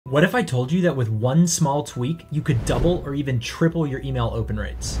What if I told you that with one small tweak, you could double or even triple your email open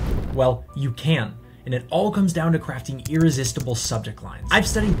rates? Well, you can. And it all comes down to crafting irresistible subject lines. I've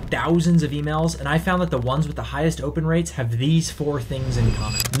studied thousands of emails, and I found that the ones with the highest open rates have these 4 things in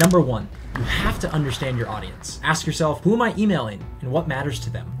common. Number 1, you have to understand your audience. Ask yourself, who am I emailing and what matters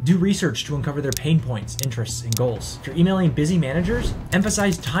to them? Do research to uncover their pain points, interests, and goals. If you're emailing busy managers,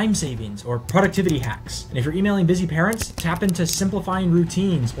 emphasize time savings or productivity hacks. And if you're emailing busy parents, tap into simplifying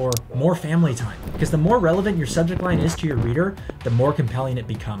routines or more family time. Because the more relevant your subject line is to your reader, the more compelling it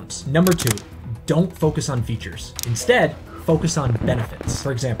becomes. Number 2, don't focus on features. Instead, focus on benefits.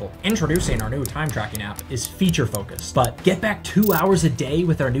 For example, introducing our new time tracking app is feature focused, but get back 2 hours a day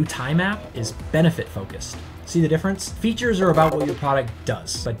with our new time app is benefit focused. See the difference? Features are about what your product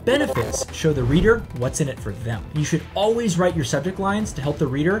does, but benefits show the reader what's in it for them. You should always write your subject lines to help the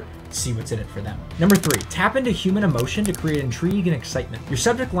reader see what's in it for them. Number 3, tap into human emotion to create intrigue and excitement. Your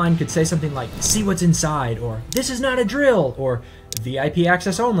subject line could say something like, see what's inside, or this is not a drill, or VIP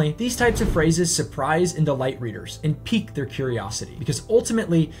access only. These types of phrases surprise and delight readers and pique their curiosity, because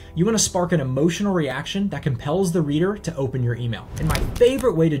ultimately you want to spark an emotional reaction that compels the reader to open your email. And my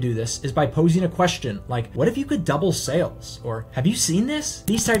favorite way to do this is by posing a question like, what if you could double sales? Or have you seen this?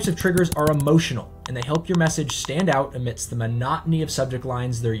 These types of triggers are emotional, and they help your message stand out amidst the monotony of subject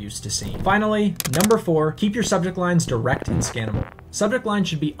lines they're used to seeing. Finally, number 4, keep your subject lines direct and scannable. Subject lines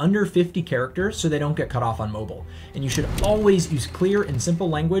should be under 50 characters so they don't get cut off on mobile. And you should always use clear and simple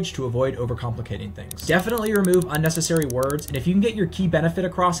language to avoid overcomplicating things. Definitely remove unnecessary words, and if you can get your key benefit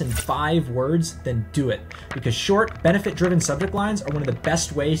across in 5 words, then do it. Because short, benefit-driven subject lines are one of the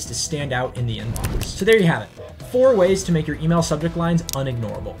best ways to stand out in the inbox. So there you have it. 4 ways to make your email subject lines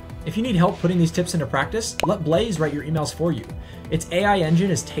unignorable. If you need help putting these tips into practice, let Blaze write your emails for you. Its AI engine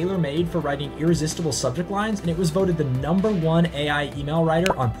is tailor-made for writing irresistible subject lines, and it was voted the #1 AI email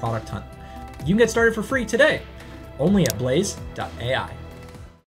writer on Product Hunt. You can get started for free today, only at blaze.ai.